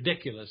is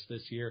ridiculous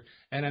this year,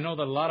 and I know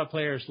that a lot of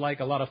players like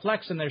a lot of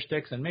flex in their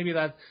sticks, and maybe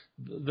that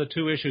the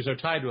two issues are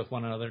tied with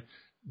one another,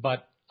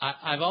 but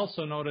I've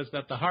also noticed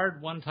that the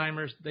hard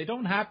one-timers, they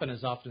don't happen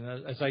as often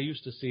as I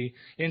used to see.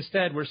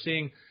 Instead, we're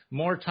seeing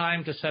more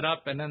time to set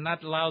up, and then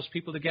that allows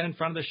people to get in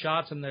front of the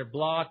shots, and they're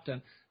blocked,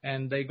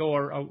 and they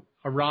go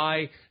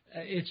awry.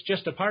 It's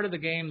just a part of the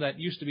game that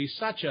used to be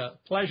such a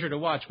pleasure to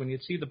watch when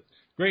you'd see the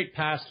great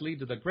pass lead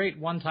to the great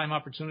one-time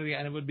opportunity,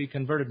 and it would be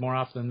converted more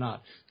often than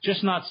not.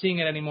 Just not seeing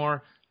it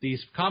anymore.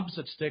 These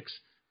composite sticks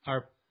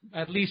are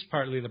at least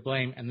partly to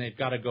blame, and they've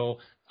got to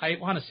go. I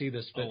want to see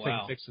this thing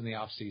fixed in the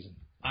off-season.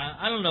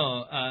 I don't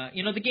know.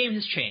 The game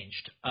has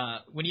changed.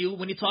 When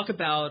you talk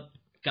about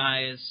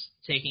guys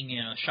taking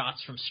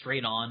shots from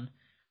straight on,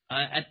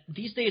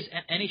 these days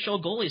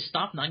NHL goalies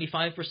stop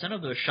 95%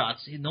 of those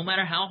shots, no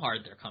matter how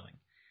hard they're coming.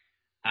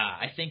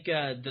 I think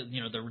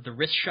the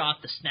wrist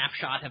shot, the snap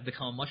shot have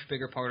become a much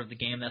bigger part of the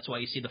game. That's why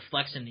you see the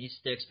flex in these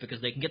sticks,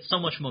 because they can get so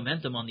much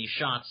momentum on these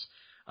shots.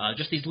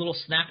 Just these little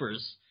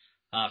snappers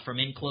from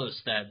in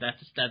close. That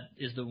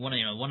is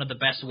one of the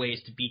best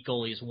ways to beat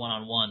goalies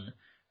one-on-one.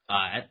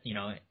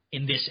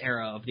 In this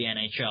era of the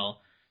NHL.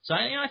 So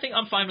I think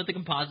I'm fine with the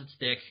composite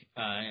stick.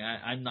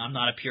 I'm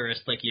not a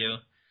purist like you.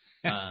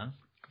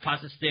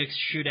 Composite sticks,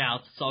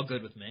 shootouts, it's all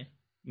good with me.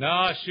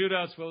 No,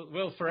 shootouts,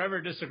 we'll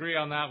forever disagree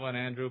on that one,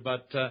 Andrew.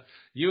 But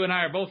you and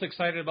I are both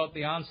excited about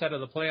the onset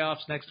of the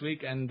playoffs next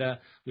week, and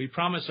we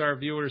promise our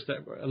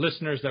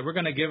listeners that we're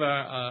going to give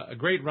a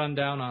great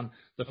rundown on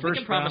the first round. We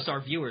can promise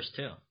our viewers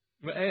too.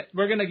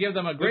 We're going to give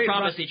them a great... We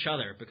promise each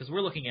other, because we're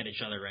looking at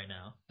each other right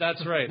now.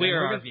 That's right. We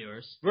are our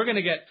viewers. We're going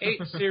to get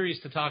 8 series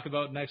to talk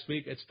about next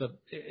week.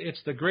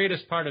 It's the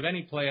greatest part of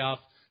any playoff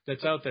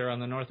that's out there on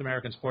the North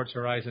American sports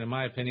horizon, in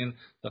my opinion,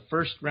 the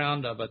first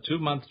round of a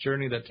 2-month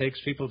journey that takes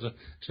people to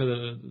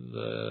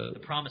the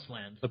promised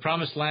land. The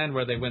promised land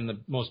where they win the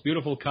most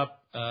beautiful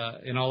cup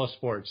in all of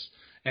sports.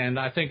 And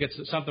I think it's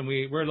something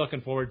we're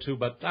looking forward to.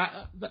 But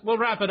we'll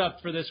wrap it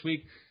up for this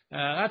week.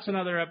 That's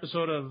another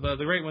episode of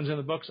The Great Ones in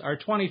the Books, our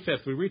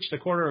 25th. We reached a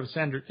quarter of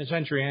a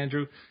century,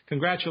 Andrew.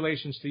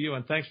 Congratulations to you,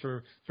 and thanks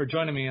for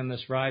joining me on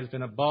this ride. It's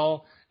been a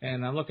ball,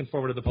 and I'm looking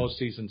forward to the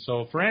postseason.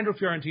 So for Andrew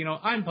Fiorentino,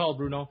 I'm Paul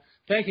Bruno,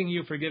 thanking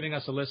you for giving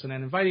us a listen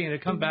and inviting you to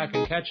come back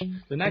and catch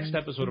the next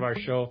episode of our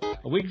show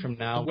a week from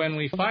now when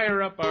we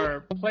fire up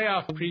our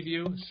playoff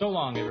preview. So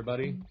long,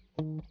 everybody.